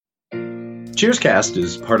Cheerscast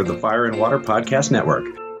is part of the Fire and Water Podcast Network.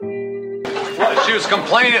 Well, she was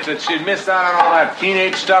complaining that she'd missed out on all that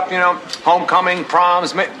teenage stuff, homecoming,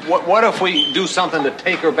 proms. What if we do something to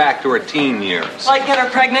take her back to her teen years? Like get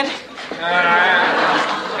her pregnant?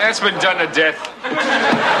 That's been done to death.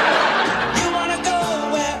 You wanna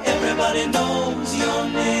go where everybody knows your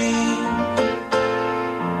name.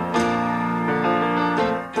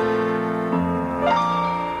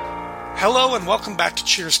 Hello and welcome back to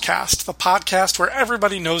Cheerscast, the podcast where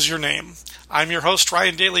everybody knows your name. I'm your host,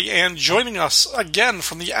 Ryan Daly, and joining us again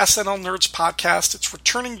from the SNL Nerds podcast, it's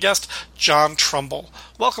returning guest, John Trumbull.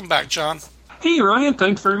 Welcome back, John. Hey, Ryan.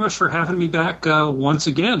 Thanks very much for having me back once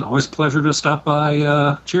again. Always a pleasure to stop by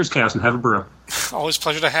Cheerscast and have a brew. Always a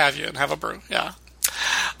pleasure to have you and have a brew, yeah.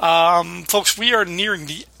 Folks, we are nearing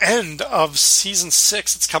the end of Season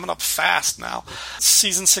 6. It's coming up fast now.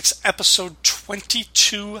 Season 6, Episode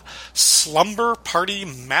 22, Slumber Party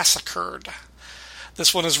Massacred.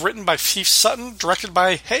 This one is written by Fief Sutton, directed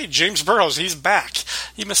by, James Burrows. He's back.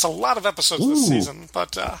 He missed a lot of episodes this season,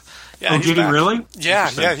 but yeah, he's did back. He really? Yeah.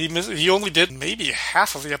 He only did maybe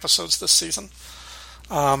half of the episodes this season.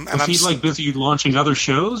 Was he busy launching other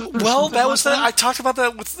shows? Well, that was I talked about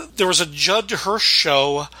that there was a Judd Hirsch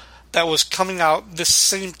show that was coming out this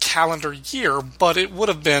same calendar year, but it would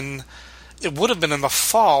have been in the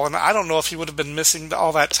fall, and I don't know if he would have been missing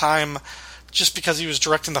all that time just because he was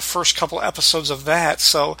directing the first couple episodes of that.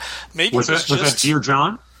 So maybe was that Dear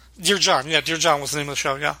John? Dear John, yeah, Dear John was the name of the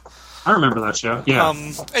show, yeah. I remember that show,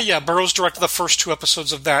 yeah. Burroughs directed the first two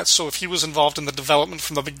episodes of that, so if he was involved in the development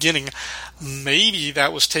from the beginning, maybe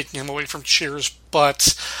that was taking him away from Cheers,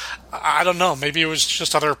 but I don't know. Maybe it was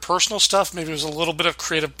just other personal stuff. Maybe it was a little bit of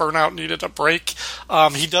creative burnout, needed a break.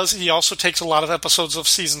 He also takes a lot of episodes of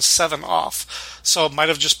Season 7 off, so it might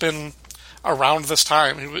have just been around this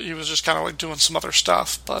time. He was just kind of doing some other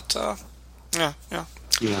stuff, but yeah.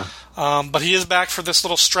 Yeah. But he is back for this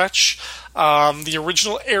little stretch. The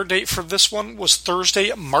original air date for this one was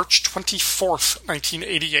Thursday, March 24th,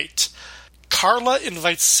 1988. Carla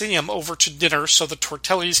invites Sam over to dinner so the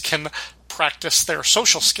Tortellis can practice their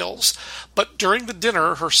social skills. But during the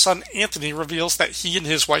dinner, her son Anthony reveals that he and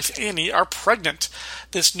his wife Annie are pregnant.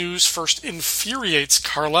 This news first infuriates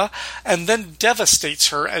Carla and then devastates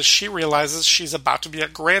her as she realizes she's about to be a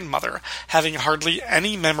grandmother, having hardly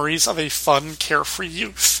any memories of a fun, carefree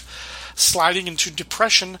youth. Sliding into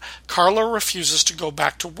depression, Carla refuses to go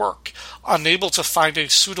back to work. Unable to find a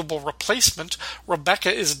suitable replacement,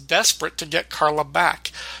 Rebecca is desperate to get Carla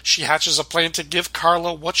back. She hatches a plan to give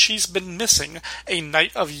Carla what she's been missing, a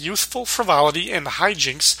night of youthful frivolity and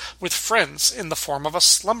hijinks with friends in the form of a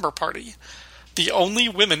slumber party. The only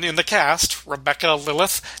women in the cast, Rebecca,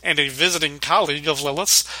 Lilith, and a visiting colleague of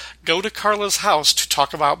Lilith's, go to Carla's house to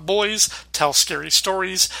talk about boys, tell scary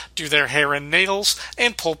stories, do their hair and nails,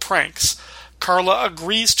 and pull pranks. Carla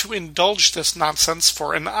agrees to indulge this nonsense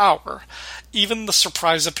for an hour. Even the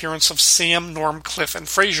surprise appearance of Sam, Norm, Cliff, and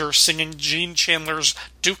Frasier singing Gene Chandler's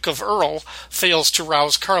Duke of Earl fails to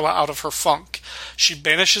rouse Carla out of her funk. She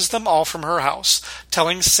banishes them all from her house,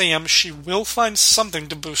 telling Sam she will find something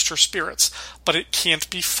to boost her spirits, but it can't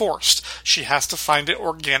be forced. She has to find it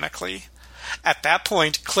organically. At that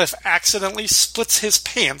point, Cliff accidentally splits his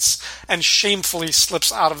pants and shamefully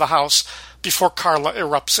slips out of the house before Carla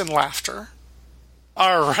erupts in laughter.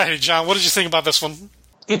 All right, John, what did you think about this one?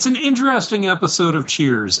 It's an interesting episode of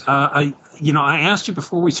Cheers. I asked you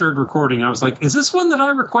before we started recording. I was like, is this one that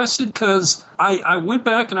I requested? Because I went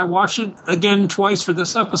back and I watched it again twice for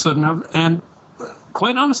this episode, and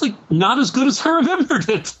quite honestly, not as good as I remembered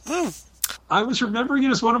it. I was remembering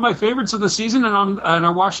it as one of my favorites of the season, and I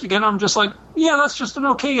watched it again. I'm just like, yeah, that's just an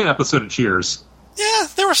okay episode of Cheers. Yeah,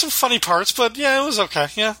 there were some funny parts, but yeah, it was okay.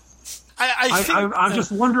 Yeah. I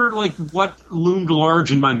just wonder, what loomed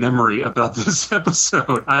large in my memory about this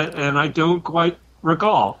episode, and I don't quite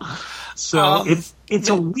recall. So it's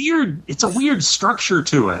a weird structure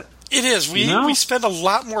to it. It is. We spend a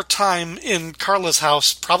lot more time in Carla's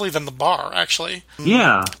house, probably than the bar, actually.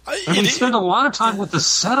 Yeah, and we spend a lot of time with the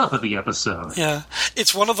setup of the episode. Yeah,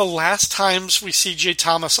 it's one of the last times we see Jay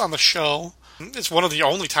Thomas on the show. It's one of the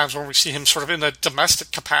only times when we see him sort of in a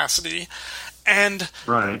domestic capacity. And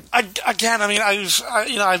right.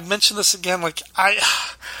 I've mentioned this again.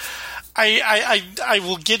 I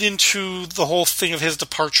will get into the whole thing of his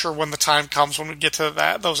departure when the time comes, when we get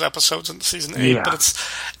to those episodes in season 8. Yeah. But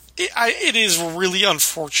it is really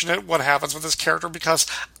unfortunate what happens with this character, because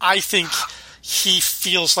I think he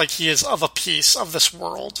feels like he is of a piece of this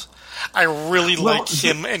world. I really like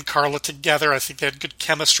him and Carla together. I think they had good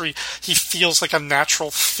chemistry. He feels like a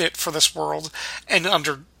natural fit for this world, and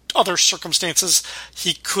under other circumstances,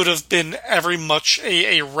 he could have been very much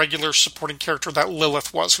a regular supporting character that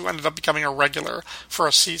Lilith was, who ended up becoming a regular for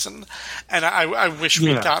a season. And I wish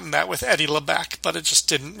we'd gotten that with Eddie LeBeck, but it just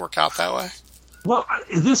didn't work out that way. Well,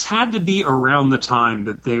 this had to be around the time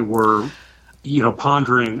that they were,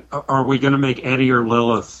 pondering, are we going to make Eddie or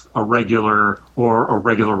Lilith a regular or a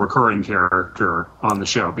regular recurring character on the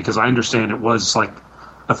show? Because I understand it was like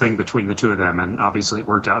a thing between the two of them, and obviously it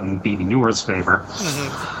worked out in Bebe Neuwirth's favor.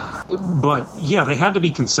 Mm-hmm. But yeah, they had to be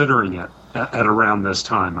considering it at around this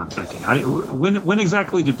time, I'm thinking. When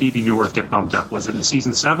exactly did Bebe Neuwirth get bumped up? Was it in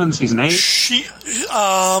season 7, season 8?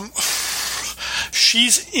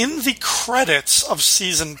 She's in the credits of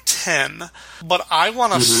season 10, but I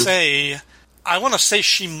want to say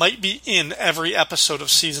she might be in every episode of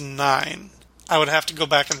season 9. I would have to go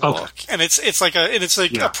back and look, and it's like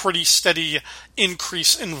a pretty steady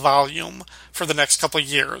increase in volume for the next couple of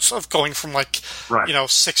years of going from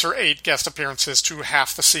 6 or 8 guest appearances to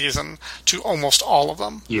half the season to almost all of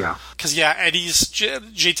them. Yeah, because Eddie's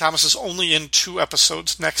J. Thomas is only in 2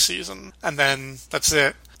 episodes next season, and then that's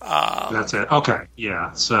it. That's it. Okay,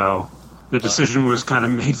 yeah. So the decision was kind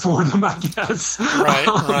of made for them, I guess.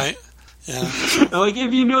 Right. Yeah. Like,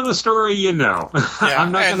 if you know the story, you know. Yeah,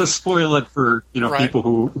 I'm not going to spoil it for people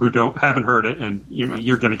who haven't heard it, and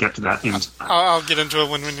you're going to get to that in time. I'll get into it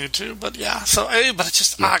when we need to, but yeah. So, but it's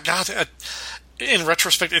just in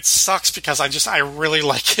retrospect, it sucks because I really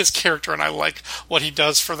like his character and I like what he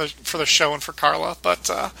does for the show and for Carla. But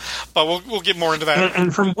we'll get more into that.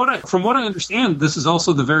 And from what I understand, this is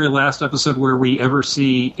also the very last episode where we ever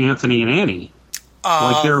see Anthony and Annie.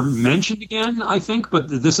 They're mentioned again, I think, but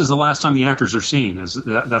this is the last time the actors are seen.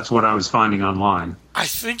 That's what I was finding online. I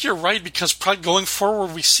think you're right, because probably going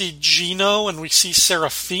forward we see Gino and we see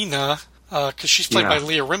Serafina, because she's played by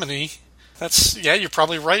Leah Remini. You're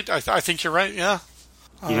probably right. I think you're right, yeah.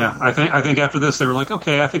 I think after this they were like,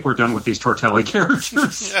 okay, I think we're done with these Tortelli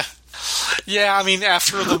characters. Yeah, I mean,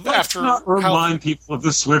 after not remind people of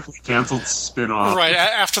the swiftly canceled spin-off. Right,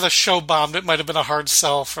 after the show bombed, it might have been a hard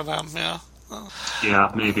sell for them, yeah.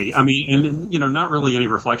 Yeah, maybe. I mean, and not really any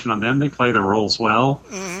reflection on them. They play their roles well,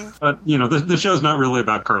 but the show's not really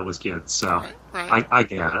about Carla's kids, so right. I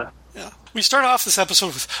get it. Yeah, we start off this episode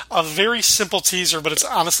with a very simple teaser, but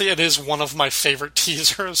it is one of my favorite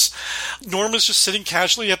teasers. Norm is just sitting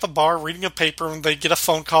casually at the bar reading a paper, and they get a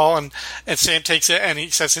phone call, and Sam takes it, and he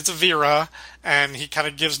says it's Vera, and he kind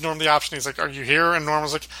of gives Norm the option. He's like, "Are you here?" And Norm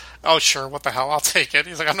was like, "Oh, sure, what the hell, I'll take it."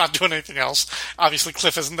 He's like, "I'm not doing anything else." Obviously,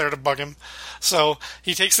 Cliff isn't there to bug him. So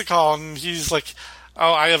he takes the call, and he's like,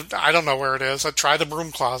 "Oh, I don't know where it is. I tried the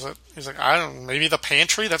broom closet." He's like, "I don't know, maybe the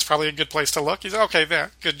pantry? That's probably a good place to look." He's like, "Okay,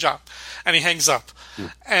 there, good job." And he hangs up.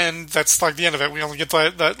 And that's like the end of it. We only get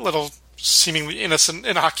that little seemingly innocent,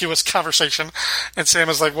 innocuous conversation. And Sam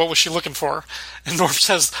is like, "What was she looking for?" And Norm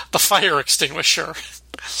says, "The fire extinguisher."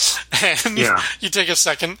 And you take a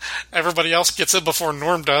second, everybody else gets it before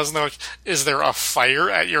Norm does, and they're like, "Is there a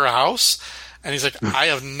fire at your house?" And he's like, "I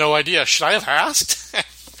have no idea. Should I have asked?"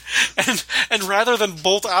 and rather than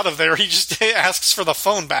bolt out of there, he just asks for the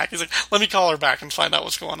phone back. He's like, "Let me call her back and find out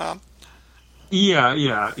what's going on."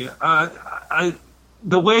 Yeah.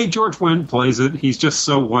 The way George Wendt plays it, he's just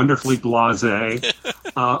so wonderfully blasé.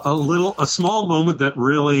 A small moment that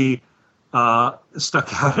really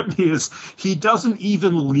stuck out at me is he doesn't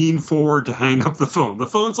even lean forward to hang up the phone. The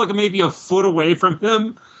phone's like maybe a foot away from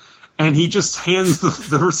him, and he just hands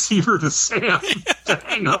the receiver to Sam to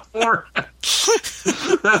hang up for him.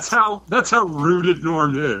 That's how rooted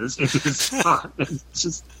Norm is. It's fun. It's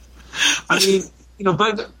just, I mean,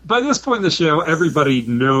 by this point in the show, everybody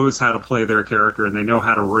knows how to play their character, and they know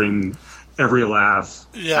how to wring every laugh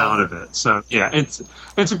out of it. So it's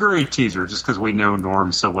a great teaser just because we know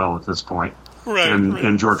Norm so well at this point,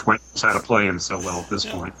 and George Wendt knows how to play him so well at this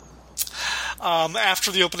point.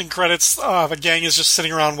 After the opening credits, the gang is just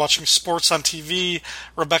sitting around watching sports on TV.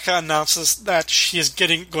 Rebecca announces that she is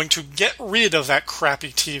going to get rid of that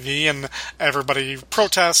crappy TV, and everybody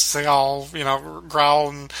protests. They all,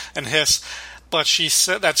 growl and hiss. But she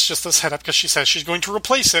said that's just the setup, because she says she's going to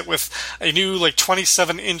replace it with a new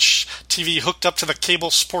 27-inch TV hooked up to the cable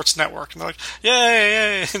sports network. And they're like,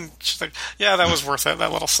 "Yay!" And she's like, "Yeah, that was worth it,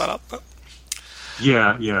 that little setup." But,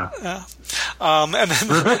 Yeah. And then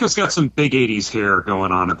Rebecca's got some big 80s hair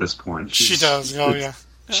going on at this point. She does. Oh, yeah.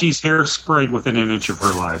 She's hairsprayed within an inch of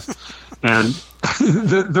her life. And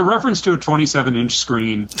the reference to a 27-inch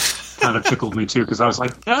screen kind of tickled me too, because I was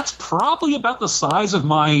like, that's probably about the size of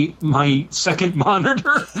my second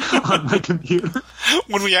monitor on my computer.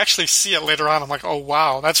 When we actually see it later on, I'm like, oh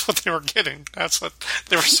wow, that's what they were getting. That's what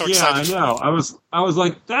they were so excited. Yeah, I know. I was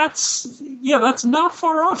like, that's not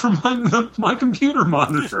far off from my computer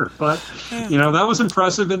monitor, but that was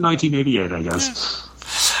impressive in 1988, I guess.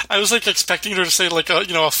 I was like expecting her to say like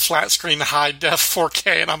a flat screen high def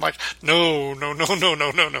 4K, and I'm like, no, not in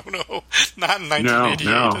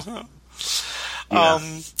 1988. No.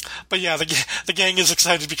 But yeah, the gang is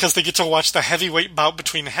excited because they get to watch the heavyweight bout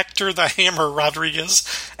between Hector the Hammer Rodriguez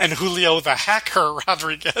and Julio the Hacker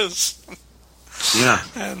Rodriguez. Yeah.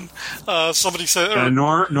 And somebody said... And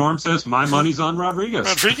Norm says, my money's on Rodriguez.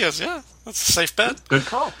 Rodriguez, yeah. That's a safe bet. Good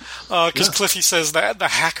call. Because Cliffy says that the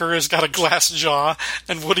Hacker has got a glass jaw,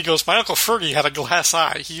 and Woody goes, my Uncle Fergie had a glass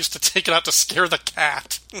eye. He used to take it out to scare the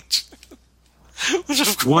cat.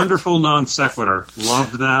 Wonderful non sequitur.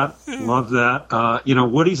 Loved that. Loved that.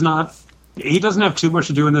 Woody's not... He doesn't have too much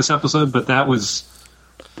to do in this episode, but that was...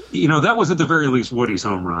 that was at the very least Woody's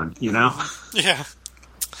home run, Yeah.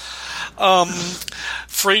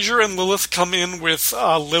 Frasier and Lilith come in with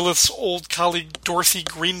Lilith's old colleague Dorothy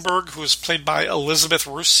Greenberg, who is played by Elizabeth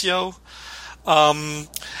Ruscio. And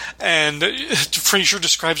Frasier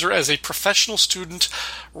describes her as a professional student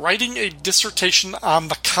writing a dissertation on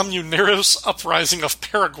the Comuneros uprising of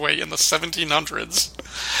Paraguay in the 1700s.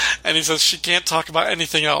 And he says she can't talk about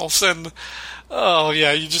anything else. And oh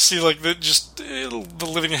yeah, you just see like the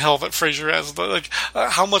living hell that Frasier has.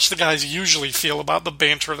 How much the guys usually feel about the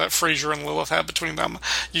banter that Frasier and Lilith have between them.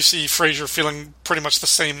 You see Frasier feeling pretty much the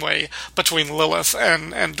same way between Lilith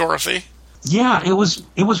and Dorothy. Yeah, it was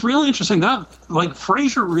really interesting. That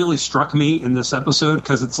Frasier really struck me in this episode,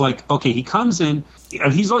 because it's like, okay, he comes in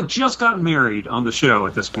and he's like just gotten married on the show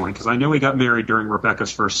at this point, because I know he got married during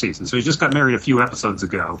Rebecca's first season, so he just got married a few episodes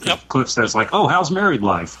ago. Yep. Cliff says like, "Oh, how's married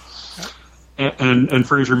life?" And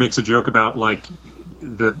Frasier makes a joke about like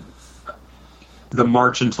the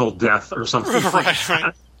march until death or something.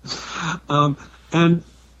 Right. And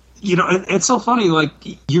it's so funny. Like,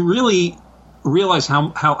 you really realize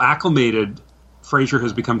how acclimated Frasier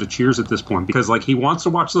has become to Cheers at this point, because like he wants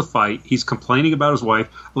to watch the fight. He's complaining about his wife.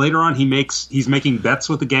 Later on, he's making bets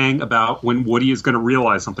with the gang about when Woody is going to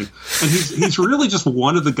realize something, and he's really just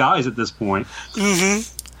one of the guys at this point. Mm-hmm.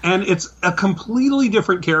 And it's a completely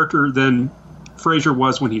different character than Frasier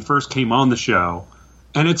was when he first came on the show.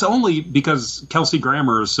 And it's only because Kelsey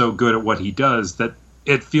Grammer is so good at what he does that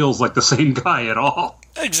it feels like the same guy at all.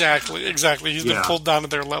 Exactly. He's been pulled down to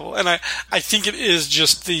their level. And I think it is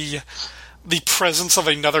just the presence of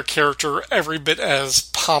another character every bit as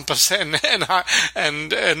pompous and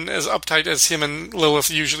as uptight as him and Lilith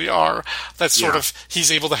usually are. That sort of,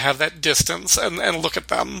 he's able to have that distance and look at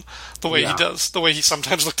them the way he does, the way he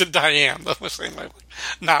sometimes looked at Diane, the same way,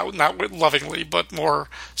 not lovingly, but more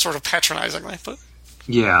sort of patronizingly. But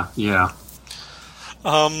yeah.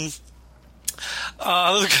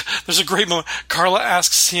 There's a great moment. Carla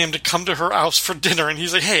asks Sam to come to her house for dinner, and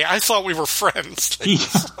he's like, "Hey, I thought we were friends."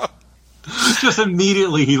 Just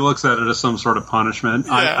immediately he looks at it as some sort of punishment.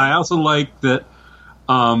 Yeah. I also like that,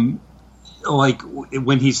 like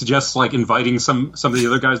when he suggests like inviting some of the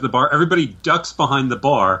other guys to the bar, everybody ducks behind the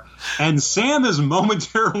bar, and Sam is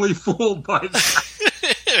momentarily fooled by that.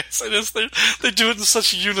 Yes, it is. They do it in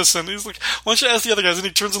such unison. He's like, "Why don't you ask the other guys?" And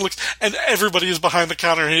he turns and looks, and everybody is behind the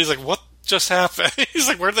counter, and he's like, "What just happened?" He's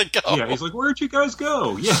like, "Where'd they go?" Yeah, he's like, "Where'd you guys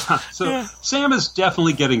go?" Yeah. So Sam is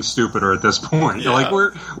definitely getting stupider at this point. Yeah. Like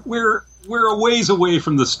we're a ways away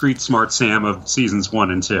from the street smart Sam of seasons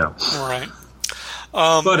 1 and 2. Right.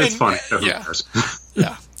 But it's funny. So who cares?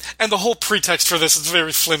 Yeah. And the whole pretext for this is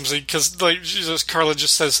very flimsy, because Carla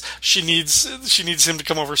just says she needs him to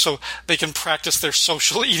come over so they can practice their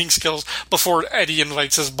social eating skills before Eddie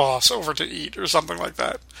invites his boss over to eat or something like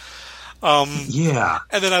that. And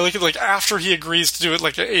then I like it, like after he agrees to do it,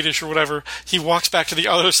 like at 8-ish or whatever, he walks back to the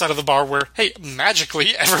other side of the bar where, hey,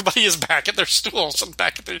 magically everybody is back at their stools and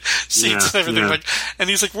back at their seats and everything. Like, and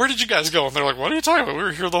he's like, "Where did you guys go?" And they're like, "What are you talking about? We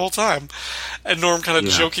were here the whole time." And Norm kind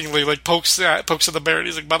of jokingly like pokes at the bear, and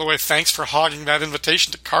he's like, "By the way, thanks for hogging that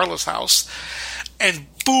invitation to Carla's house." And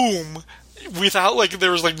boom. Without, like,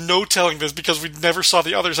 there was, like, no telling this because we never saw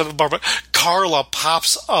the other side of the bar, but Carla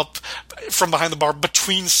pops up from behind the bar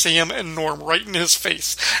between Sam and Norm right in his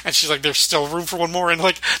face. And she's like, "There's still room for one more," and,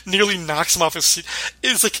 like, nearly knocks him off his seat.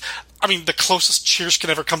 It's like, I mean, the closest Cheers can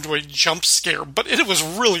ever come to a jump scare, but it was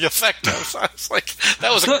really effective. I was like,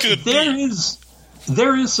 that was a good beat.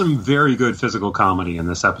 There is some very good physical comedy in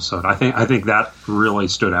this episode. I think that really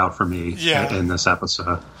stood out for me in this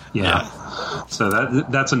episode. Yeah. So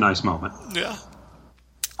that's a nice moment. Yeah.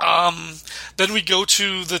 Then we go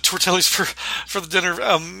to the Tortellis for the dinner,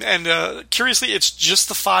 and curiously, it's just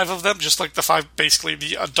the 5 of them, just like the 5, basically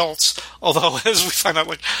the adults. Although, as we find out,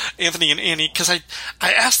 like Anthony and Annie, because I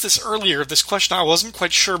asked this earlier, this question, I wasn't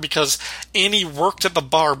quite sure because Annie worked at the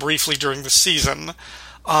bar briefly during the season.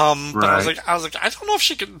 But I was like, I don't know if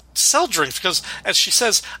she could sell drinks because, as she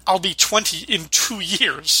says, I'll be 20 in 2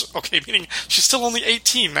 years. Okay, meaning she's still only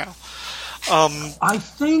 18 now. I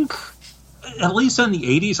think, at least in the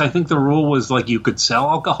 80s, I think the rule was like you could sell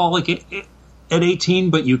alcohol at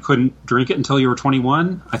 18, but you couldn't drink it until you were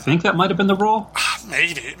 21. I think that might have been the rule.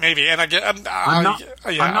 Maybe. And I'm not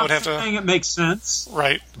I would have to saying it makes sense,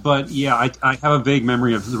 right? But yeah, I have a vague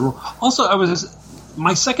memory of the rule. Also,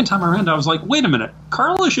 my second time around, I was like, wait a minute,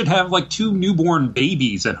 Carla should have like 2 newborn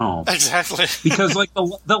babies at home. Exactly. Because like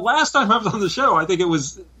the last time I was on the show, I think it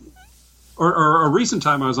was, or a recent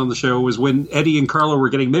time I was on the show was when Eddie and Carla were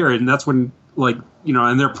getting married, and that's when, like, you know,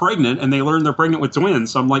 and they're pregnant, and they learn they're pregnant with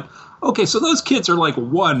twins. So I'm like, okay, so those kids are like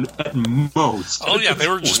 1 at most. Oh yeah, they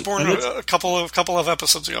were just born a couple of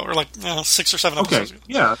episodes ago, or like 6 or 7 episodes ago.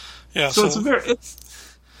 Yeah. So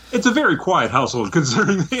it's a very quiet household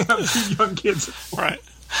considering they have 2 young kids. Right.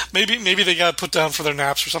 Maybe they got put down for their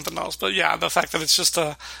naps or something else. But yeah, the fact that it's just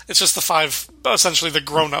the 5, essentially the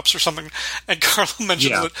grown-ups or something. And Carla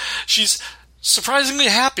mentions that she's surprisingly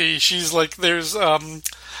happy. She's like, there's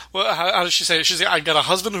well, how does she say it? She's like, I got a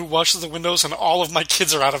husband who washes the windows, and all of my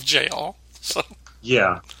kids are out of jail. So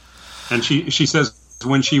yeah, and she says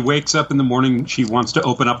when she wakes up in the morning, she wants to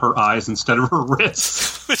open up her eyes instead of her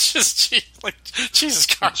wrists. Which is like, Jesus,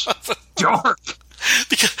 Carla. Dark.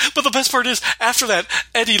 But the best part is, after that,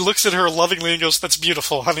 Eddie looks at her lovingly and goes, "That's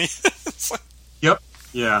beautiful, honey." Like, yep.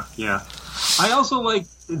 Yeah. I also like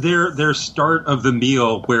their start of the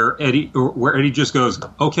meal where Eddie just goes,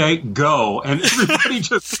 "Okay, go," and everybody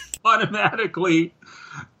just automatically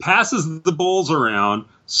passes the bowls around,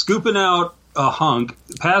 scooping out a hunk,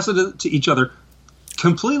 pass it to each other,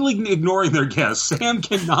 completely ignoring their guests. Sam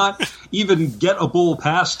cannot even get a bowl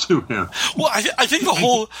passed to him. Well, I think the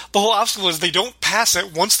whole obstacle is they don't pass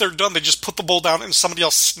it. Once they're done, they just put the bowl down and somebody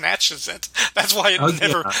else snatches it. That's why it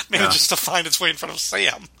never manages to find its way in front of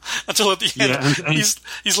Sam until at the end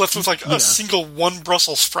he's left with like a single 1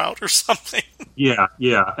 Brussels sprout or something. Yeah.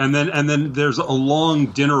 And then there's a long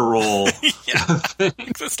dinner roll thing.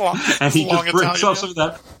 It's long, and he just brings up some of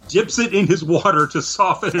that, dips it in his water to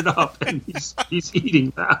soften it up, and he's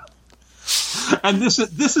eating that. And this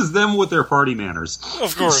is them with their party manners.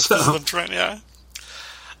 Of course, this is them trying, yeah.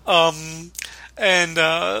 And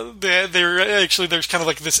they're actually, there's kind of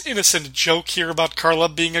like this innocent joke here about Carla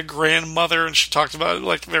being a grandmother, and she talked about it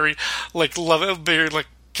like very like very like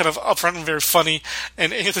kind of upfront and very funny.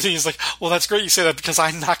 And Anthony is like, "Well, that's great you say that because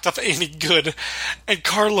I knocked up Annie good." And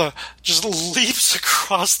Carla just leaps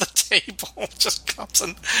across the table, just comes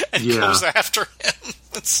and goes after him.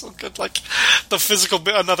 It's so good. Like the physical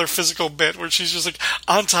bit, another physical bit where she's just like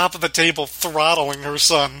on top of the table throttling her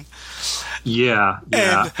son. Yeah.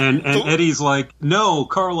 And Eddie's like, "No,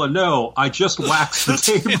 Carla, no, I just waxed the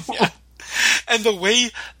table." Yeah. And the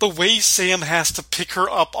way Sam has to pick her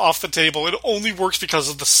up off the table, it only works because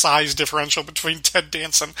of the size differential between Ted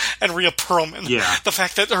Danson and Rhea Perlman. Yeah. The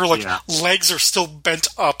fact that her legs are still bent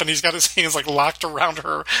up and he's got his hands like locked around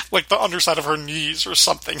her, like the underside of her knees or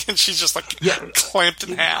something, and she's just like clamped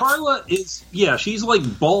in half. Carla is she's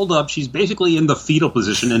like balled up. She's basically in the fetal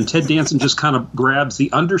position, and Ted Danson just kind of grabs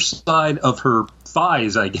the underside of her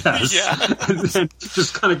thighs, I guess. Yeah. And then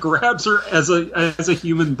just kind of grabs her as a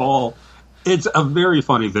human ball. It's a very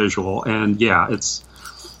funny visual, and it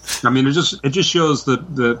just shows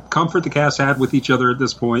the comfort the cast had with each other at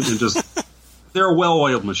this point, and just they're a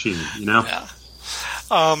well-oiled machine, you know. Yeah.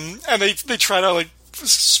 And they try to like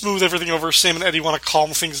smooth everything over. Sam and Eddie want to calm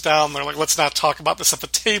things down. They're like, "Let's not talk about this at the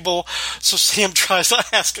table." So Sam tries to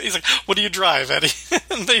ask. He's like, "What do you drive, Eddie?"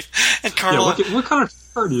 and Carla, what kind of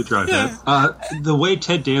car do you drive? Ed? The way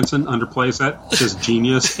Ted Danson underplays that is just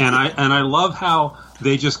genius, and I love how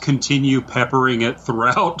they just continue peppering it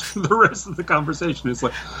throughout the rest of the conversation. It's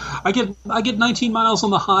like, I get 19 miles on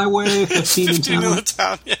the highway, 15 in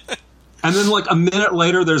town. Yeah. And then like a minute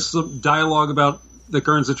later, there's some dialogue about the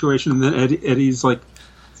current situation, and then Eddie's like,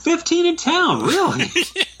 15 in town, really?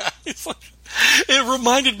 Yeah. It's like, it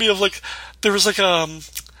reminded me of like, there was like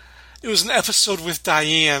it was an episode with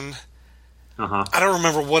Diane I don't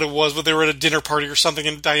remember what it was, but they were at a dinner party or something,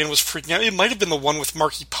 and Diane was freaking out. It might have been the one with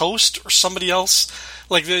Marky Post or somebody else.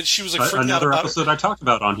 Like she was like freaking out about another episode I talked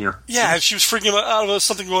about on here. Yeah, she was freaking out about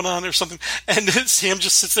something going on or something, and then Sam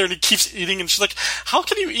just sits there and he keeps eating, and she's like, "How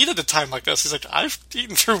can you eat at a time like this?" He's like, "I've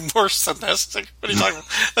eaten through worse than this." It's like, what are you talking about?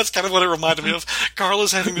 That's kind of what it reminded me of.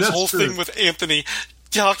 Carla's having this whole thing with Anthony,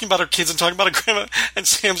 talking about her kids and talking about her grandma, and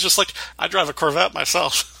Sam's just like, "I drive a Corvette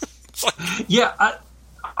myself." Yeah,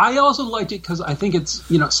 I also liked it because I think it's,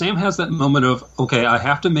 Sam has that moment of, okay, I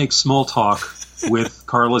have to make small talk with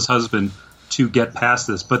Carla's husband to get past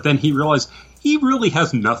this. But then he realized he really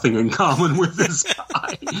has nothing in common with this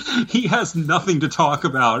guy. He has nothing to talk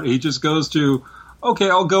about. He just goes to, okay,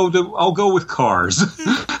 I'll go with cars.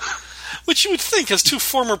 Which you would think, as two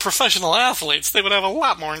former professional athletes, they would have a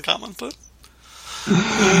lot more in common. But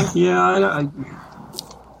yeah,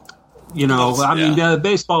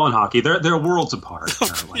 baseball and hockey, they're worlds apart.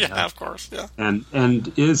 Yeah, of course. Yeah.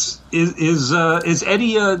 And is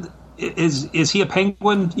Eddie is he a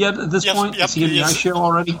Penguin yet at this point? Yep, is he in the ice show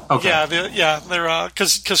already? Okay. They're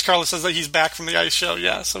because Carla says that he's back from the ice show.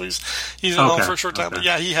 Yeah, so he's at home for a short time. Okay. But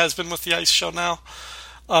yeah, he has been with the ice show now.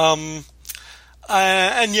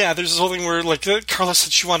 And yeah, there's this whole thing where, like, Carla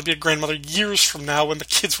said she wanted to be a grandmother years from now when the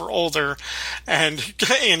kids were older. And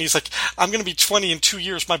he's like, I'm going to be 20 in 2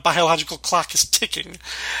 years. My biological clock is ticking.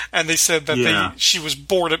 And they said that she was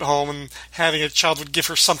bored at home and having a child would give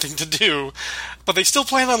her something to do. But they still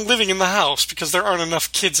plan on living in the house because there aren't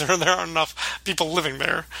enough kids there and there aren't enough people living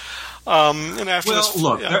there. And after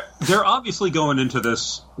they're obviously going into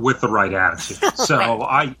this with the right attitude. So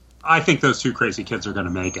right. I think those two crazy kids are going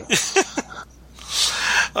to make it.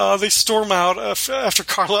 They storm out after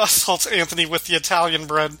Carla assaults Anthony with the Italian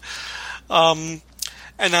bread. And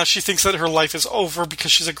now she thinks that her life is over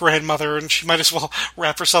because she's a grandmother and she might as well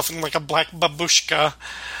wrap herself in like a black babushka.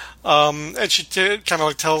 And she kind of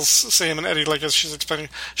like tells Sam and Eddie, like as she's explaining,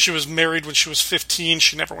 she was married when she was 15.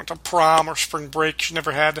 She never went to prom or spring break. She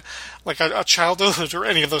never had like a childhood or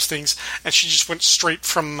any of those things. And she just went straight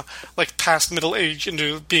from like past middle age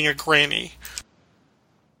into being a granny.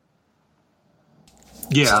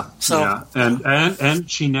 Yeah,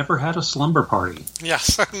 and she never had a slumber party.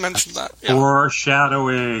 Yes, I mentioned that. Yeah.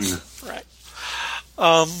 Foreshadowing. Right.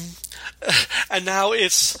 And now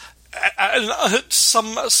it's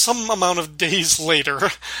some amount of days later,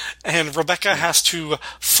 and Rebecca has to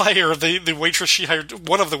fire the waitress she hired,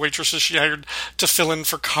 one of the waitresses she hired to fill in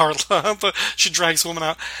for Carla, but she drags the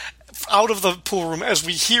woman out of the pool room as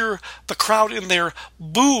we hear the crowd in there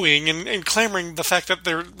booing and clamoring the fact that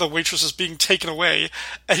the waitress is being taken away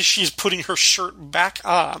as she's putting her shirt back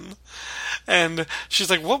on. And she's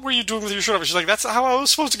like, what were you doing with your shirt off? She's like, that's how I was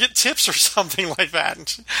supposed to get tips or something like that.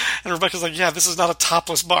 And Rebecca's like, yeah, this is not a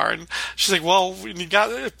topless bar. And she's like, well, when you got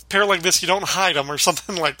a pair like this, you don't hide them or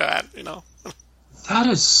something like that, That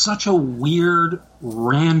is such a weird,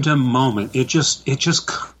 random moment. It just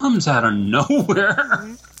comes out of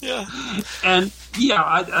nowhere. Yeah. And,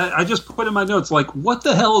 I just put in my notes, like, what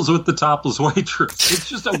the hell is with the topless waitress? It's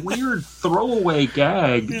just a weird throwaway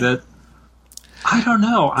gag that, I don't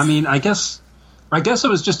know. I mean, I guess it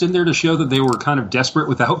was just in there to show that they were kind of desperate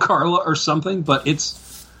without Carla or something, but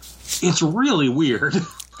it's really weird.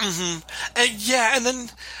 Mm-hmm. And then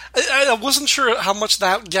I wasn't sure how much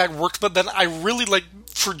that gag worked, but then I really, like,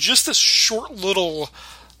 for just this short little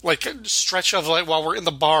like stretch of like while we're in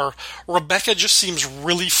the bar, Rebecca just seems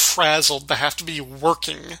really frazzled to have to be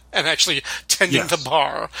working and actually tending the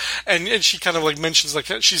bar, and she kind of like mentions like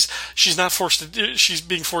she's not forced to, she's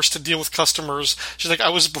being forced to deal with customers. She's like, I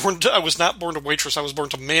was not born to waitress, I was born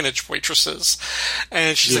to manage waitresses,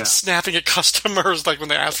 and she's like snapping at customers like when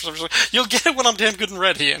they ask for something, she's like, you'll get it when I'm damn good and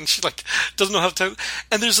ready, and she like doesn't know how to.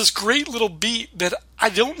 And there's this great little beat that I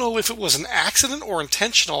don't know if it was an accident or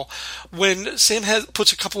intentional when Sam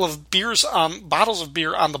puts a couple of bottles of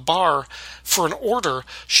beer on the bar for an order.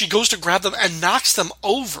 She goes to grab them and knocks them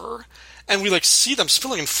over, and we like see them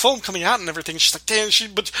spilling and foam coming out and everything. She's like, damn,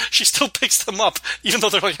 but she still picks them up even though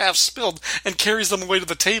they're like half spilled and carries them away to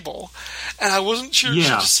the table. And I wasn't sure. She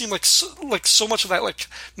just seemed like so much of that like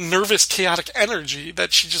nervous, chaotic energy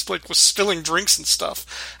that she just like was spilling drinks and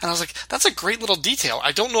stuff. And I was like, that's a great little detail.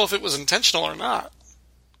 I don't know if it was intentional or not.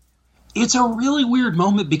 It's a really weird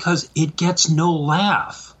moment because it gets no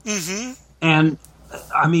laugh. Mm-hmm. And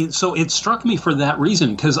I mean, so it struck me for that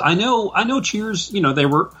reason, because I know Cheers, they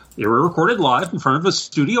were recorded live in front of a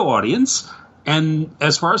studio audience, and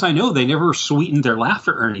as far as I know, they never sweetened their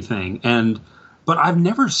laughter or anything. But I've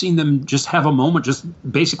never seen them just have a moment just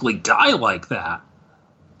basically die like that.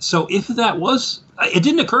 So if that was it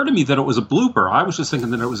didn't occur to me that it was a blooper. I was just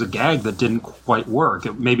thinking that it was a gag that didn't quite work.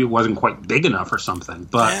 Maybe it wasn't quite big enough or something.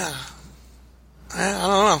 But yeah.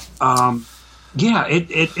 I don't know. Yeah,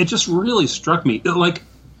 it just really struck me. Like,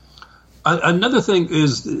 another thing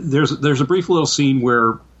is there's a brief little scene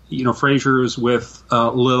where, Frasier is with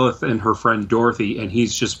Lilith and her friend Dorothy, and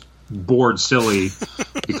he's just bored silly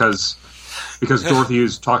because Dorothy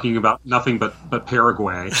is talking about nothing but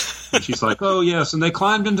Paraguay. And she's like, oh, yes, and they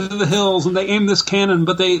climbed into the hills, and they aimed this cannon,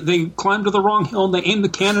 but they climbed to the wrong hill, and they aimed the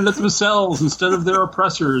cannon at themselves instead of their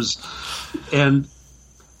oppressors. And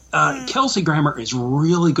Kelsey Grammer is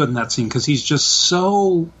really good in that scene because he's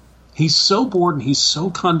so bored and he's so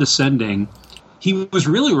condescending. He was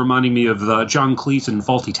really reminding me of John Cleese in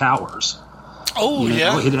Fawlty Towers. Oh,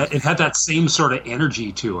 yeah. It had that same sort of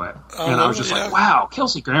energy to it. And I was just like, wow,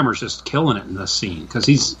 Kelsey Grammer's just killing it in this scene. Because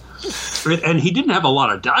and he didn't have a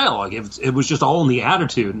lot of dialogue. It was just all in the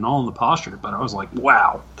attitude and all in the posture. But I was like,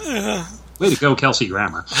 wow. Way to go, Kelsey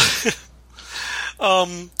Grammer.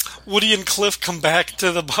 Woody and Cliff come back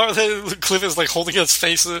to the bar. Cliff is like holding his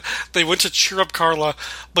face. They went to cheer up Carla,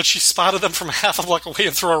 but she spotted them from half a block away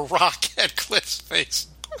and threw a rock at Cliff's face.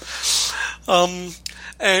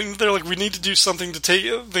 And they're like, we need to do something to take...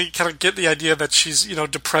 They kind of get the idea that she's,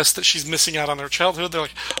 depressed, that she's missing out on her childhood. They're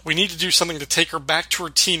like, we need to do something to take her back to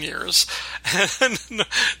her teen years. And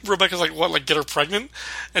Rebecca's like, what, like get her pregnant?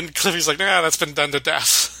 And Cliffy's like, nah, that's been done to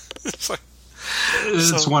death. It's like...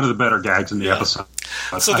 It's one of the better gags in the episode.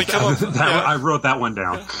 So they come up... I wrote that one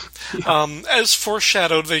down. Yeah. As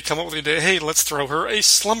foreshadowed, they come up with the idea, hey, let's throw her a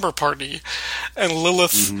slumber party. And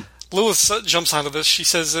Lilith jumps onto this. She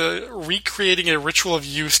says recreating a ritual of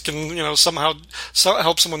youth can, somehow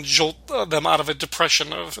help someone jolt them out of a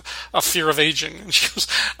depression, of a fear of aging. And she goes,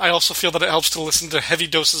 I also feel that it helps to listen to heavy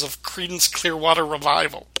doses of Creedence Clearwater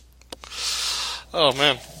Revival. Oh,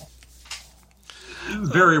 man.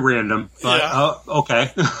 Very random, but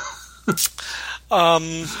okay.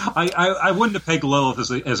 I wouldn't have pegged Lilith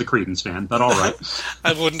as a Creedence fan, but all right.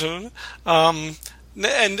 I wouldn't have.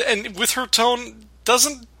 And with her tone,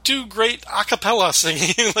 doesn't do great a cappella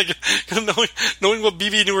singing. Like knowing what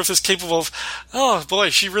B.B. Newirth is capable of. Oh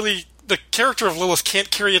boy, the character of Lilith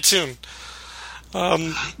can't carry a tune.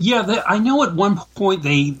 I know at one point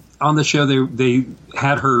on the show they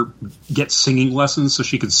had her get singing lessons so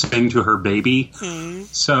she could sing to her baby. Mm-hmm.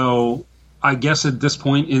 So I guess at this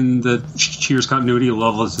point in the Cheers continuity,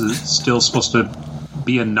 Loveless is still supposed to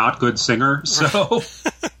be a not good singer. So,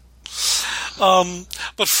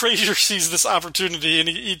 but Frasier sees this opportunity and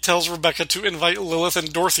he tells Rebecca to invite Lilith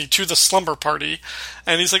and Dorothy to the slumber party.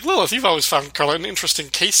 And he's like, Lilith, you've always found Carla an interesting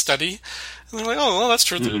case study. And they're like, oh, well, that's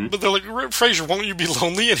true. Mm-hmm. But they're like, Frasier, won't you be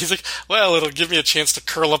lonely? And he's like, well, it'll give me a chance to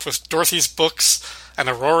curl up with Dorothy's books and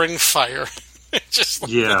a roaring fire. Just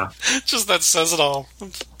that says it all.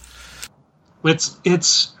 It's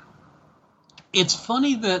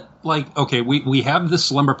funny that, like, okay, we have this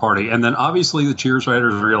slumber party, and then obviously the Cheers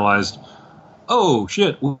writers realized, oh,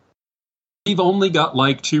 shit, we've only got,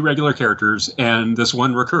 like, 2 regular characters and this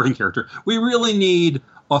one recurring character. We really need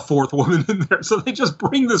a 4th woman in there. So they just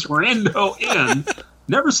bring this rando in,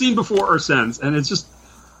 never seen before or since, and it's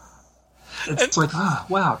like,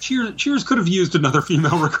 wow, Cheers could have used another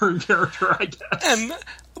female recurring character, I guess. And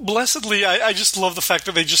blessedly, I just love the fact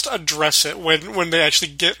that they just address it when they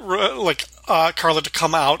actually get Carla to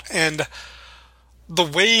come out, and the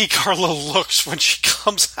way Carla looks when she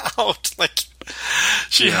comes out, like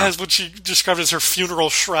she has what she described as her funeral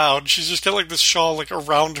shroud. She's just got like this shawl like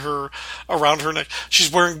around her neck.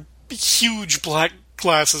 She's wearing huge black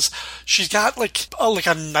glasses. She's got like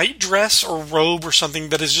a night dress or robe or something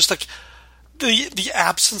that is just like the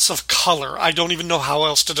absence of color. I don't even know how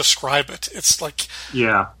else to describe it. It's like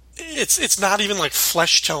it's not even like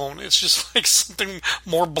flesh tone. It's just like something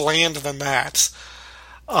more bland than that.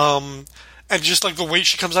 And just like the way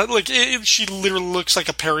she comes out, like she literally looks like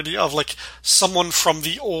a parody of like someone from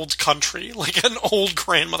the old country, like an old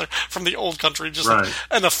grandmother from the old country, just like,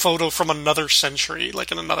 and a photo from another century,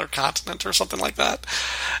 like in another continent or something like that.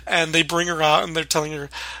 And they bring her out and they're telling her,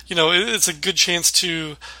 it's a good chance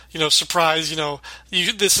to, surprise,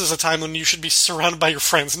 this is a time when you should be surrounded by your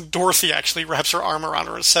friends. And Dorothy actually wraps her arm around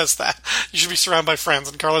her and says that you should be surrounded by friends.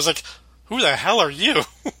 And Carla's like, who the hell are you?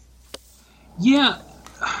 Yeah.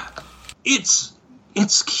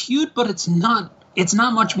 It's cute, but it's not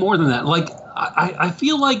much more than that. Like, I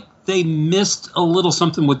feel like they missed a little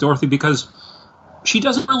something with Dorothy because she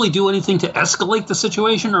doesn't really do anything to escalate the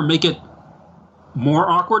situation or make it more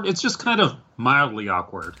awkward. It's just kind of mildly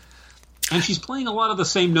awkward. And she's playing a lot of the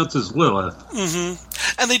same notes as Lilith.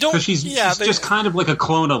 Mm-hmm. And they don't... Because she's just kind of like a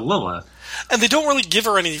clone of Lilith. And they don't really give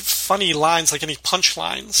her any funny lines, like any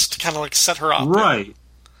punchlines, to kind of like set her up. Right.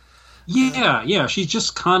 Yeah, she's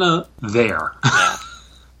just kind of there. Yeah.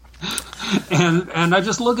 And I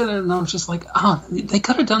just look at it and I'm just like, oh, they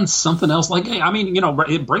could have done something else. Like, I mean,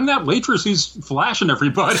 bring that waitress who's flashing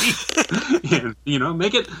everybody. And,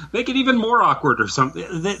 make it even more awkward or something.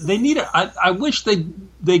 They need it. I wish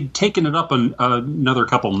they'd taken it up another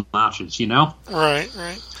couple notches. Right.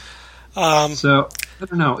 So I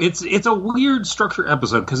don't know. It's a weird structure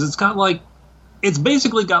episode because it's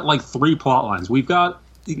basically got like three plot lines. We've got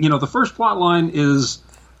the first plot line is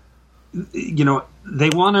they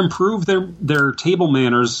want to improve their table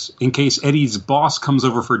manners in case Eddie's boss comes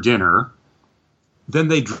over for dinner. Then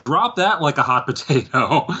they drop that like a hot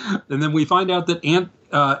potato, and then we find out that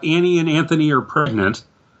Annie and Anthony are pregnant.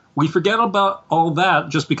 We forget about all that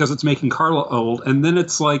just because it's making Carla old, and then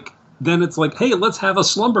it's like, hey, let's have a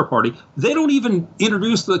slumber party. They don't even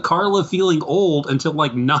introduce the Carla feeling old until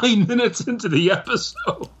like 9 minutes into the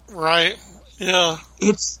episode. Right. Yeah.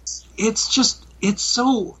 It's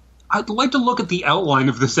so. I'd like to look at the outline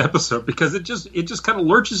of this episode because it just kind of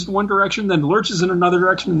lurches in one direction, then lurches in another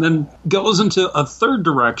direction, and then goes into a third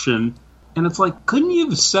direction. And it's like, couldn't you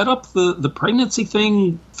have set up the pregnancy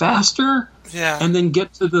thing faster? Yeah. And then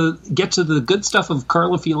get to the good stuff of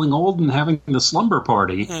Carla feeling old and having the slumber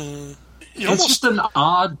party. It's just an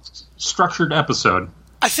odd structured episode.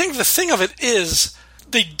 I think the thing of it is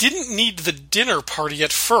they didn't need the dinner party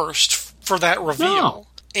at first for that reveal. No.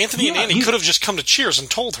 Anthony and Annie could have just come to Cheers and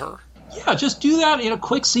told her. Yeah, just do that in a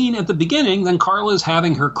quick scene at the beginning. Then Carla's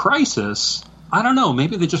having her crisis. I don't know.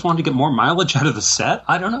 Maybe they just wanted to get more mileage out of the set.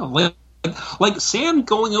 I don't know. Like Sam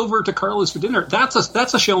going over to Carla's for dinner. That's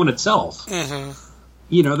a show in itself.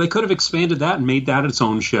 Mm-hmm. They could have expanded that and made that its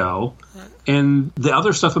own show. Right. And the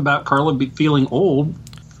other stuff about Carla feeling old,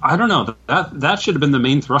 I don't know. That should have been the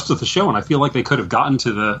main thrust of the show. And I feel like they could have gotten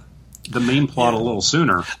to the main plot a little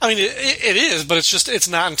sooner. I mean, it is, but it's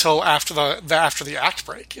not until after the act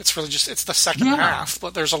break. It's really it's the second half.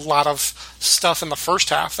 But there's a lot of stuff in the first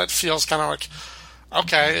half that feels kind of like,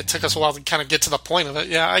 okay, it took us a while to kind of get to the point of it.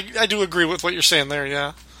 Yeah, I do agree with what you're saying there.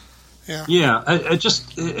 Yeah. It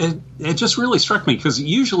just really struck me because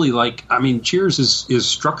usually, Cheers is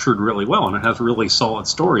structured really well and it has really solid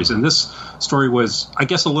stories. And this story was, I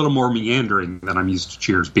guess, a little more meandering than I'm used to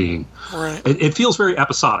Cheers being. Right. It feels very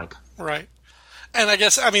episodic. Right. And I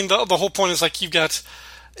guess, the whole point is you've got,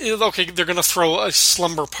 okay, they're going to throw a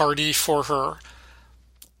slumber party for her.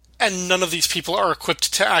 And none of these people are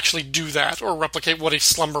equipped to actually do that or replicate what a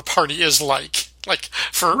slumber party is like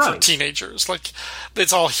for teenagers.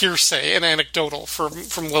 It's all hearsay and anecdotal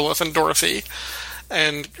from Lilith and Dorothy.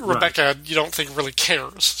 And Rebecca, you don't think really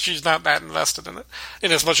cares. She's not that invested in it.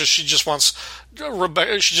 In as much as she just wants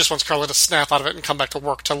Carla to snap out of it and come back to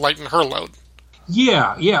work to lighten her load.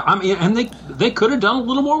 Yeah. And they could have done a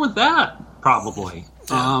little more with that, probably.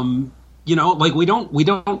 Yeah. We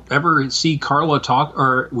don't ever see Carla talk,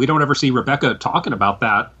 or we don't ever see Rebecca talking about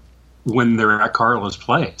that when they're at Carla's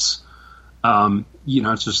place.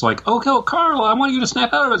 It's just like, okay, Carla, I want you to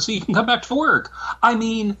snap out of it so you can come back to work.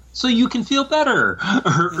 So you can feel better,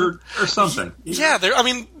 or something. Yeah,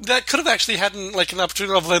 that could have actually had an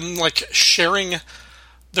opportunity of them sharing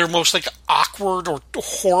their most awkward or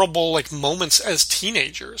horrible moments as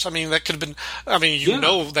teenagers. That could have been.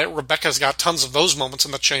 That Rebecca's got tons of those moments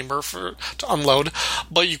in the chamber to unload,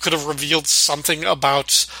 but you could have revealed something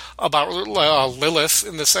about Lilith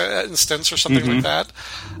in this instance or something like that.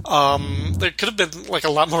 There could have been a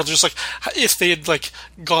lot more. Just if they had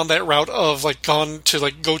gone that route of gone to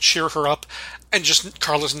go cheer her up. And just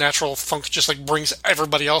Carla's natural funk just brings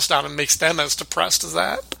everybody else down and makes them as depressed as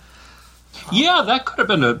that. Yeah, that could have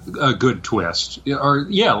been a good twist. Or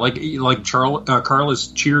Carla's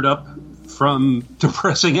cheered up from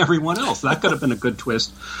depressing everyone else. That could have been a good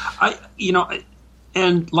twist.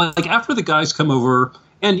 And after the guys come over,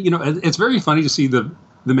 and it's very funny to see the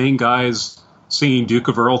main guys singing Duke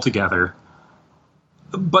of Earl together.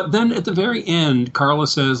 But then at the very end, Carla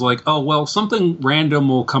says oh well, something random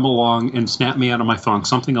will come along and snap me out of my funk.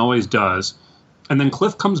 Something always does. And then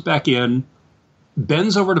Cliff comes back in,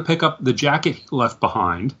 bends over to pick up the jacket he left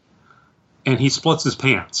behind, and he splits his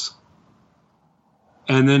pants.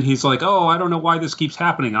 And then he's like, oh, I don't know why this keeps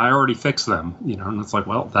happening. I already fixed them. And it's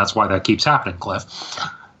well, that's why that keeps happening, Cliff.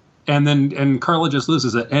 And Carla just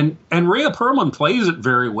loses it. And Rhea Perlman plays it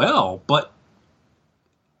very well, but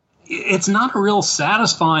it's not a real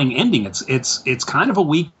satisfying ending. It's kind of a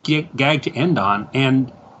weak gag to end on,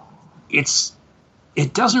 and it's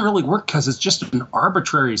it doesn't really work because it's just an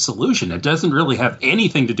arbitrary solution. It doesn't really have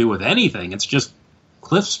anything to do with anything. It's just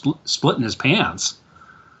Cliff splitting his pants.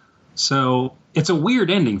 So it's a weird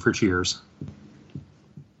ending for Cheers.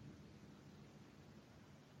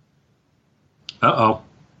 Uh-oh.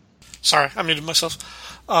 Sorry, I muted myself.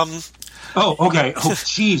 Oh, okay. Oh,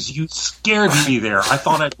 jeez, you scared me there. I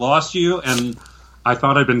thought I'd lost you, and I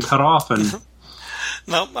thought I'd been cut off, and...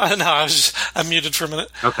 No, I muted for a minute.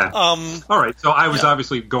 Okay. All right, so I was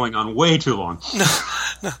obviously going on way too long.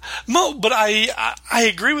 No, but I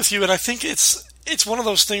agree with you, and I think it's one of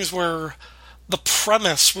those things where the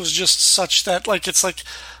premise was just such that, like, it's like,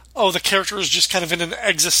 oh, the character is just kind of in an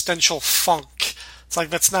existential funk. It's like,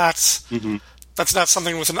 that's not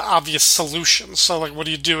something with an obvious solution. So, like, what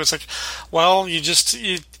do? It's like, well, you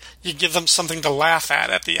give them something to laugh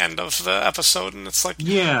at the end of the episode, and it's like,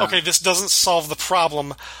 okay, this doesn't solve the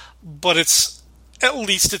problem, but at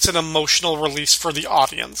least it's an emotional release for the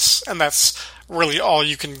audience, and that's really all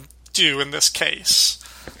you can do in this case.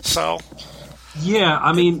 So, yeah,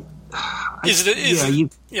 I mean, is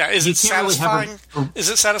it satisfying? Is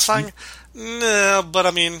it satisfying? No, but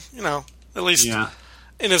I mean, at least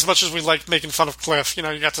in as much as we like making fun of Cliff, you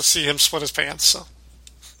got to see him split his pants. So,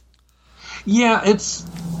 yeah,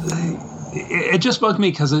 it just bugged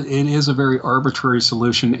me because it is a very arbitrary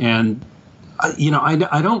solution, and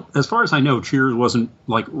I don't, as far as I know, Cheers wasn't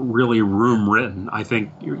like really room written. I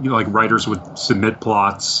think like writers would submit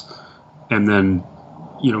plots and then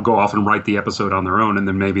go off and write the episode on their own, and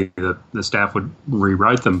then maybe the staff would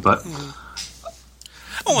rewrite them. But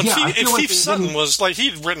Thief Sutton was like,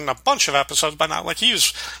 he'd written a bunch of episodes by now. Like he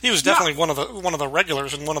was definitely one of the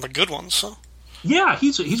regulars and one of the good ones. So. Yeah,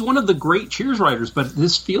 he's one of the great Cheers writers, but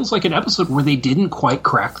this feels like an episode where they didn't quite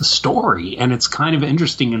crack the story, and it's kind of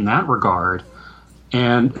interesting in that regard.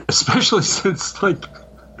 And especially since, like,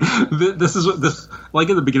 this like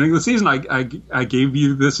in the beginning of the season, I gave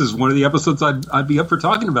you this as one of the episodes I'd be up for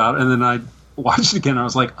talking about, and then I watched it again, and I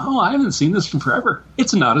was like, oh, I haven't seen this in forever.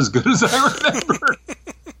 It's not as good as I remember.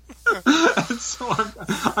 And so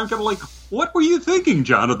I'm kind of like, what were you thinking,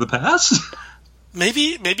 John of the past?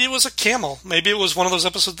 Maybe it was a camel. Maybe it was one of those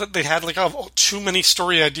episodes that they had like too many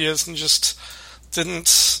story ideas and just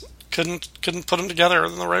couldn't put them together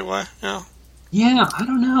in the right way. Yeah. Yeah, I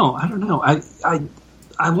don't know.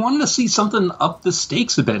 I wanted to see something up the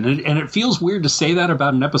stakes a bit, and it feels weird to say that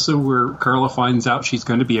about an episode where Carla finds out she's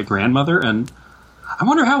going to be a grandmother. And I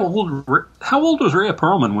wonder how old was Rhea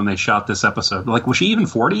Perlman when they shot this episode? Like, was she even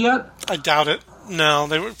 40 yet? I doubt it. No,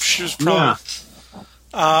 she was probably. Yeah.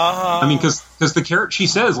 I mean, because the character, she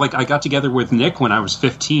says, like, I got together with Nick when I was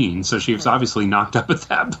 15, so she was obviously knocked up at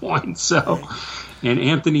that point. So, and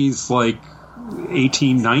Anthony's like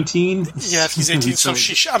 18, 19. Yeah, he's 18. So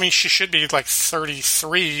she should be like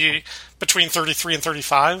 33, between 33 and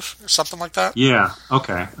 35, or something like that. Yeah.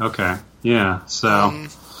 Okay. Yeah. So.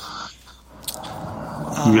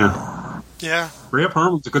 Yeah. Yeah. Rhea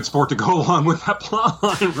Perlman's a good sport to go along with that plot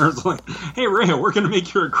line where it's like, hey, Rhea, we're going to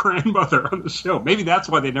make you a grandmother on the show. Maybe that's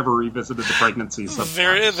why they never revisited the pregnancy.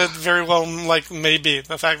 Very well, like, maybe.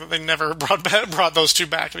 The fact that they never brought those two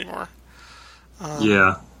back anymore.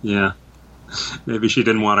 Yeah. Maybe she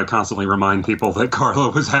didn't want to constantly remind people that Carla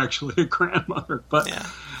was actually a grandmother. But,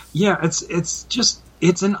 yeah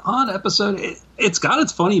it's an odd episode. It's got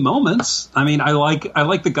its funny moments. I mean, I like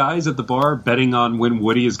the guys at the bar betting on when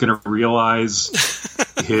Woody is going to realize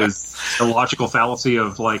his illogical fallacy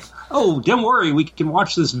of like, oh, don't worry, we can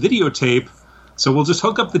watch this videotape. So we'll just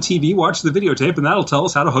hook up the TV, watch the videotape, and that'll tell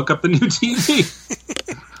us how to hook up the new TV.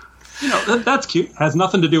 That's cute. Has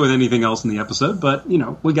nothing to do with anything else in the episode, but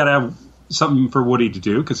we got to have something for Woody to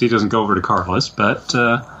do because he doesn't go over to Carla's, but.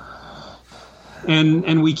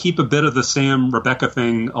 And we keep a bit of the Sam-Rebecca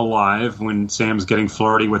thing alive when Sam's getting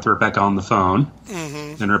flirty with Rebecca on the phone.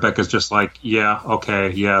 Mm-hmm. And Rebecca's just like, yeah, okay,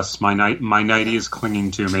 yes, my nightie is clinging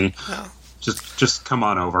to me. Yeah. Just come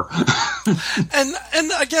on over. and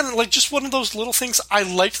again, like, just one of those little things. I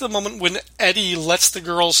liked the moment when Eddie lets the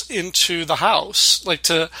girls into the house, like,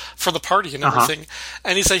 for the party and everything.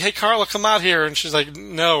 And he's like, hey, Carla, come out here. And she's like,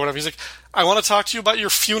 no, whatever. He's like, I want to talk to you about your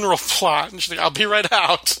funeral plot. And she's like, I'll be right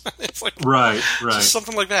out. It's like, right. Just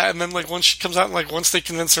something like that. And then, like, once she comes out and, like, once they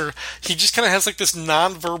convince her, he just kind of has, like, this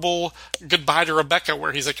nonverbal goodbye to Rebecca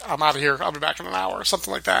where he's like, I'm out of here. I'll be back in an hour or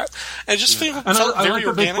something like that. And it just felt very like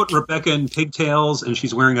organic. They put Rebecca in pigtails and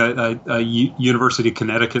she's wearing a University of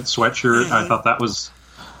Connecticut sweatshirt. Mm-hmm. I thought that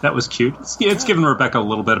was cute. It's given Rebecca a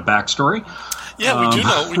little bit of backstory. Yeah,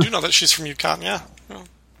 we do know that she's from UConn, yeah.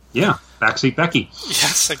 Yeah, backseat Becky.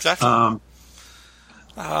 Yes, exactly.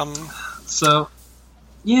 So,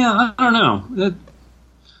 yeah, I don't know.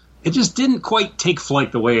 it just didn't quite take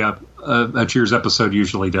flight the way a Cheers episode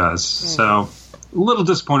usually does. So a little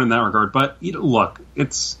disappointed in that regard. But look,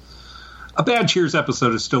 it's a bad Cheers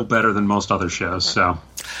episode is still better than most other shows. So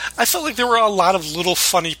I felt like there were a lot of little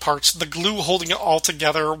funny parts. The glue holding it all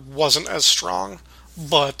together wasn't as strong,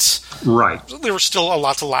 but there was still a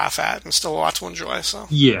lot to laugh at and still a lot to enjoy. So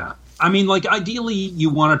yeah, I mean, like, ideally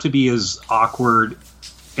you want it to be as awkward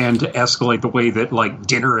and to escalate the way that, like,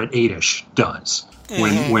 Dinner at 8-ish does.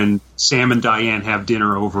 When Sam and Diane have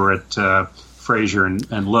dinner over at Frasier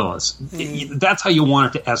and Lilith's. That's how you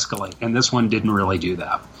want it to escalate, and this one didn't really do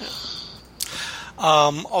that.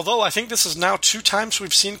 Although I think this is now 2 times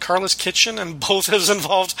we've seen Carla's kitchen, and both has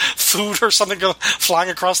involved food or something flying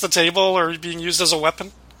across the table or being used as a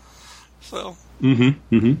weapon. So,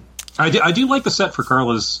 I do like the set for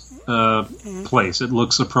Carla's place. It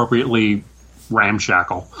looks appropriately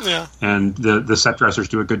ramshackle. Yeah, and the set dressers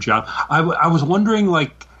do a good job. I was wondering,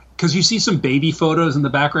 like, because you see some baby photos in the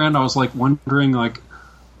background. I was like wondering, like,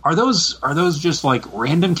 Are those just like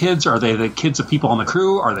random kids? Are they the kids of people on the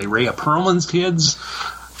crew? Are they Rhea Perlman's kids?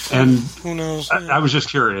 And who knows? I was just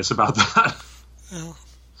curious about that. Yeah.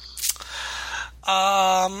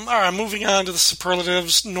 All right, moving on to the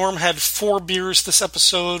superlatives. Norm had 4 beers this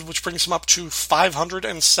episode, which brings him up to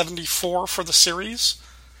 574 for the series.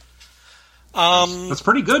 That's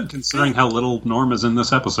pretty good considering how little Norm is in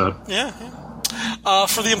this episode. Yeah.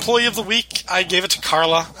 For the employee of the week, I gave it to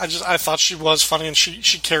Carla. I thought she was funny and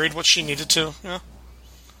she carried what she needed to.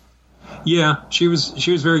 Yeah, she was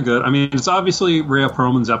very good. I mean, it's obviously Rhea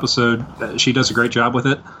Perlman's episode. She does a great job with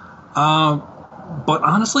it. But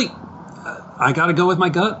honestly, I got to go with my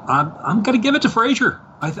gut. I'm going to give it to Frasier.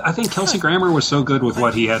 I think Kelsey Grammer was so good with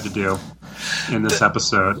what he had to do in this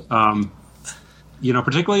episode.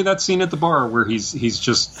 Particularly that scene at the bar where he's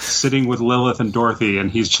just sitting with Lilith and Dorothy,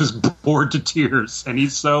 and he's just bored to tears, and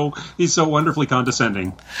he's so wonderfully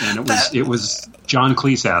condescending, and it was John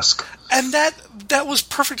Cleese-esque. And that was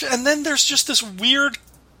perfect. And then there's just this weird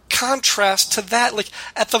contrast to that. Like,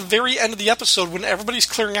 at the very end of the episode, when everybody's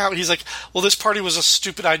clearing out, he's like, well, this party was a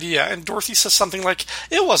stupid idea. And Dorothy says something like,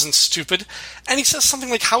 it wasn't stupid. And he says something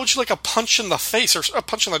like, how would you like a punch in the face or a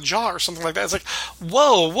punch in the jaw or something like that? It's like,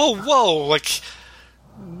 whoa. Like,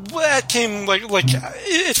 that came like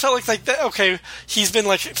it felt like that. Okay, he's been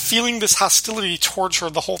like feeling this hostility towards her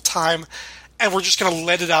the whole time, and we're just gonna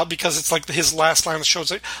let it out because it's like his last line of the show.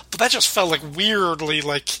 It's like, but that just felt like weirdly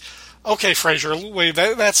like, okay, Frasier, wait,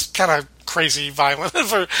 that's kind of crazy violent.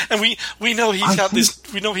 And we know he's got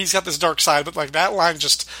this dark side, but like that line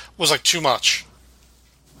just was like too much.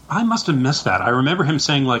 I must have missed that. I remember him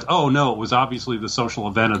saying like, "Oh no, it was obviously the social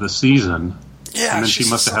event of the season." Yeah, and then she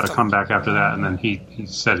must have had a comeback after that, and then he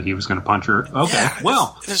said he was going to punch her. Okay, yeah,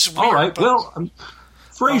 well, it's weird, all right. Well,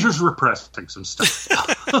 Frasier's repressing some stuff.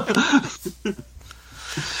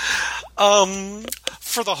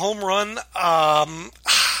 For the home run,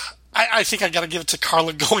 I think I got to give it to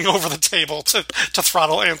Carla going over the table to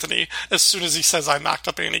throttle Anthony as soon as he says I knocked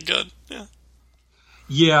up Annie Good. Yeah.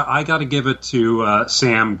 Yeah, I got to give it to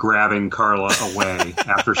Sam grabbing Carla away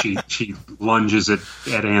after she lunges at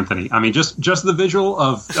Anthony. I mean, just the visual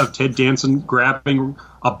of Ted Danson grabbing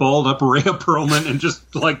a balled up Rhea Perlman and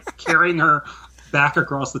just like carrying her back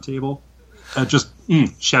across the table.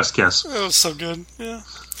 Chef's kiss. It was so good. Yeah.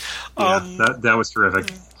 That was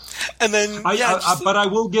terrific. Yeah. And then, but I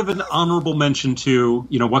will give an honorable mention to,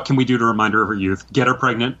 what can we do to remind her of her youth? Get her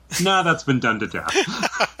pregnant? Nah, that's been done to death.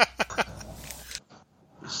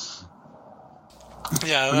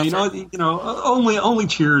 Yeah, I mean, only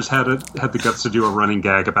Cheers had the guts to do a running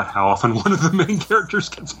gag about how often one of the main characters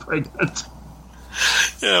gets pregnant.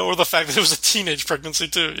 Yeah, or the fact that it was a teenage pregnancy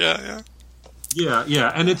too. Yeah.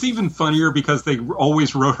 Yeah, and it's even funnier because they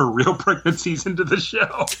always wrote her real pregnancies into the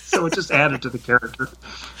show, so it just added to the character.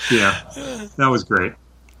 Yeah, that was great.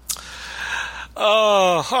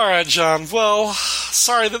 Oh, all right, John. Well,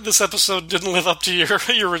 sorry that this episode didn't live up to your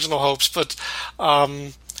original hopes, but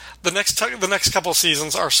the next couple of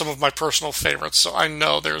seasons are some of my personal favorites. So I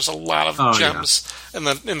know there's a lot of gems in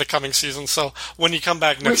the coming season. So when you come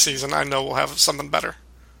back next season, I know we'll have something better.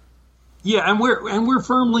 Yeah, and we're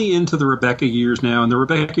firmly into the Rebecca years now, and the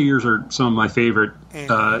Rebecca years are some of my favorite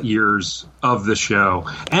years of the show.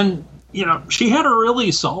 And she had a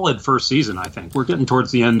really solid first season. I think we're getting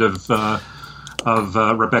towards the end of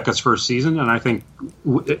Rebecca's first season, and I think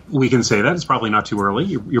we can say that it's probably not too early.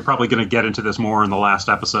 You're probably going to get into this more in the last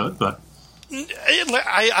episode, but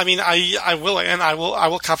I will, and I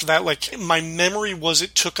will copy that. Like, my memory was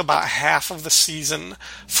it took about half of the season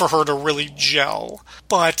for her to really gel.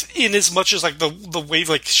 But in as much as like the way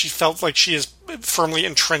like she felt like she is firmly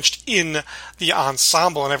entrenched in the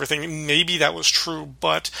ensemble and everything, maybe that was true.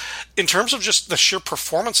 But in terms of just the sheer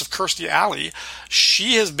performance of Kirstie Alley,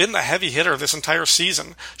 she has been the heavy hitter this entire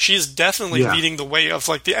season. She is definitely leading the way of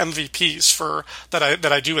like the MVPs for that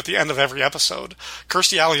I do at the end of every episode.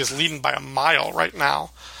 Kirstie Alley is leading by a mile right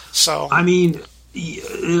now. So I mean,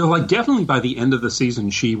 like definitely by the end of the season,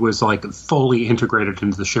 she was like fully integrated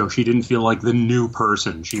into the show. She didn't feel like the new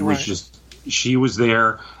person. She was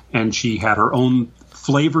there, and she had her own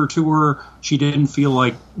flavor to her. She didn't feel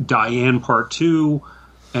like Diane Part 2,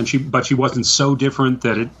 but she wasn't so different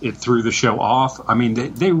that it threw the show off. I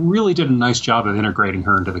mean, they really did a nice job of integrating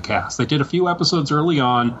her into the cast. They did a few episodes early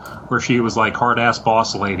on where she was like hard-ass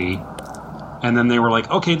boss lady, and then they were like,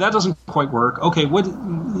 okay, that doesn't quite work. Okay,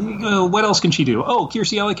 what else can she do? Oh,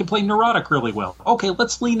 Kirstie Alley can play neurotic really well. Okay,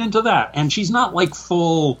 let's lean into that. And she's not like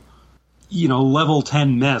full, level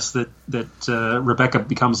 10 mess that Rebecca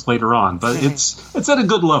becomes later on. But it's at a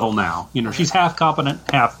good level now. She's half competent,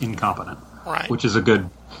 half incompetent, right? Which is a good.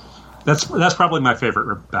 That's probably my favorite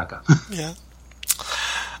Rebecca. Yeah.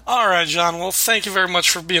 All right, John. Well, thank you very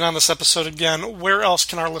much for being on this episode again. Where else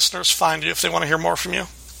can our listeners find you if they want to hear more from you?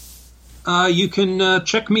 You can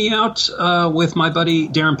check me out with my buddy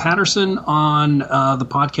Darren Patterson on the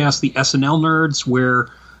podcast, The SNL Nerds, where,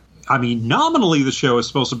 I mean, nominally the show is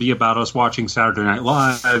supposed to be about us watching Saturday Night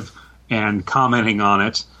Live and commenting on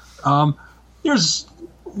it.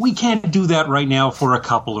 We can't do that right now for a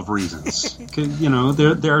couple of reasons.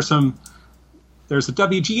 There are some. There's a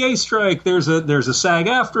WGA strike. There's a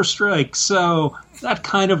SAG-AFTRA strike. So that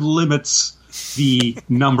kind of limits the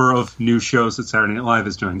number of new shows that Saturday Night Live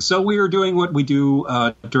is doing. So we are doing what we do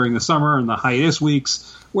during the summer and the hiatus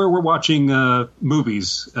weeks, where we're watching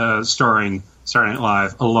movies starring Saturday Night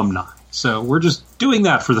Live alumni. So we're just doing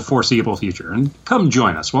that for the foreseeable future. And come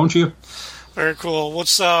join us, won't you? Very cool.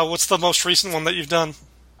 What's the most recent one that you've done?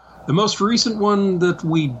 The most recent one that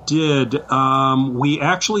we did, we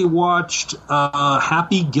actually watched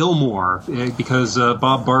Happy Gilmore because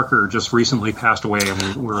Bob Barker just recently passed away,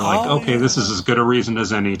 and we were like, okay, this is as good a reason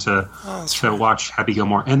as any to watch Happy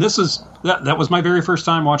Gilmore. And this is that was my very first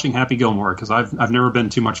time watching Happy Gilmore because I've never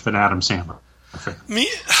been too much of an Adam Sandler fan. Me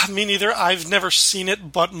neither. I've never seen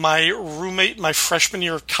it, but my roommate my freshman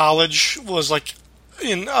year of college was like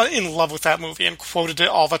in love with that movie and quoted it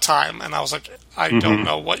all the time, and I was like, I don't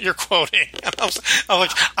know what you're quoting. And I was like,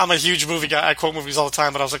 I'm a huge movie guy. I quote movies all the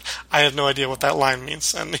time, but I was like, I have no idea what that line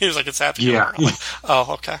means. And he was like, it's Happy Gilmore. I'm like,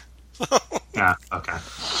 oh, okay. Yeah, okay.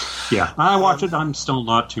 Yeah, I watch it. I'm still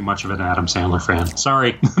not too much of an Adam Sandler fan.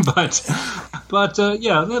 Sorry, but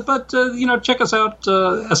check us out,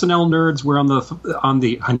 SNL Nerds. We're on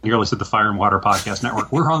the I nearly said the Fire and Water Podcast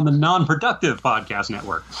Network. We're on the Non-Productive Podcast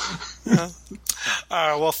Network. Yeah.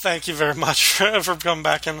 Well, thank you very much for coming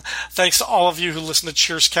back, and thanks to all of you who listen to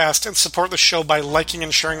Cheerscast and support the show by liking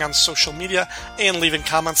and sharing on social media and leaving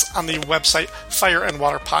comments on the website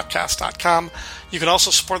fireandwaterpodcast.com. You can also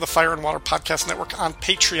support the Fire and Water Podcast Network on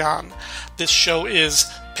Patreon. This show is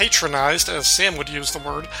patronized, as Sam would use the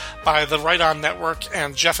word, by the Right On Network,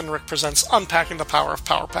 and Jeff and Rick presents Unpacking the Power of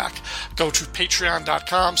Power Pack. Go to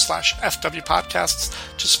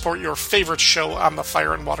patreon.com/FWPodcasts to support your favorite show on the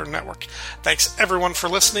Fire and Water Network. Thanks everyone for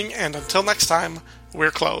listening, and until next time,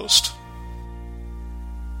 we're closed.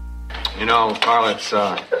 Carla, it's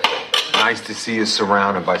nice to see you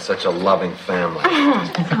surrounded by such a loving family.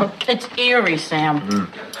 It's eerie,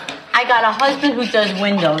 Sam. I got a husband who does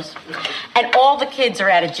windows, and all the kids are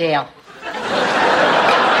out of jail.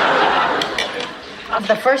 For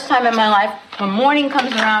the first time in my life, when morning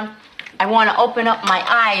comes around, I want to open up my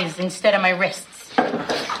eyes instead of my wrists.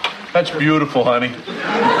 That's beautiful, honey.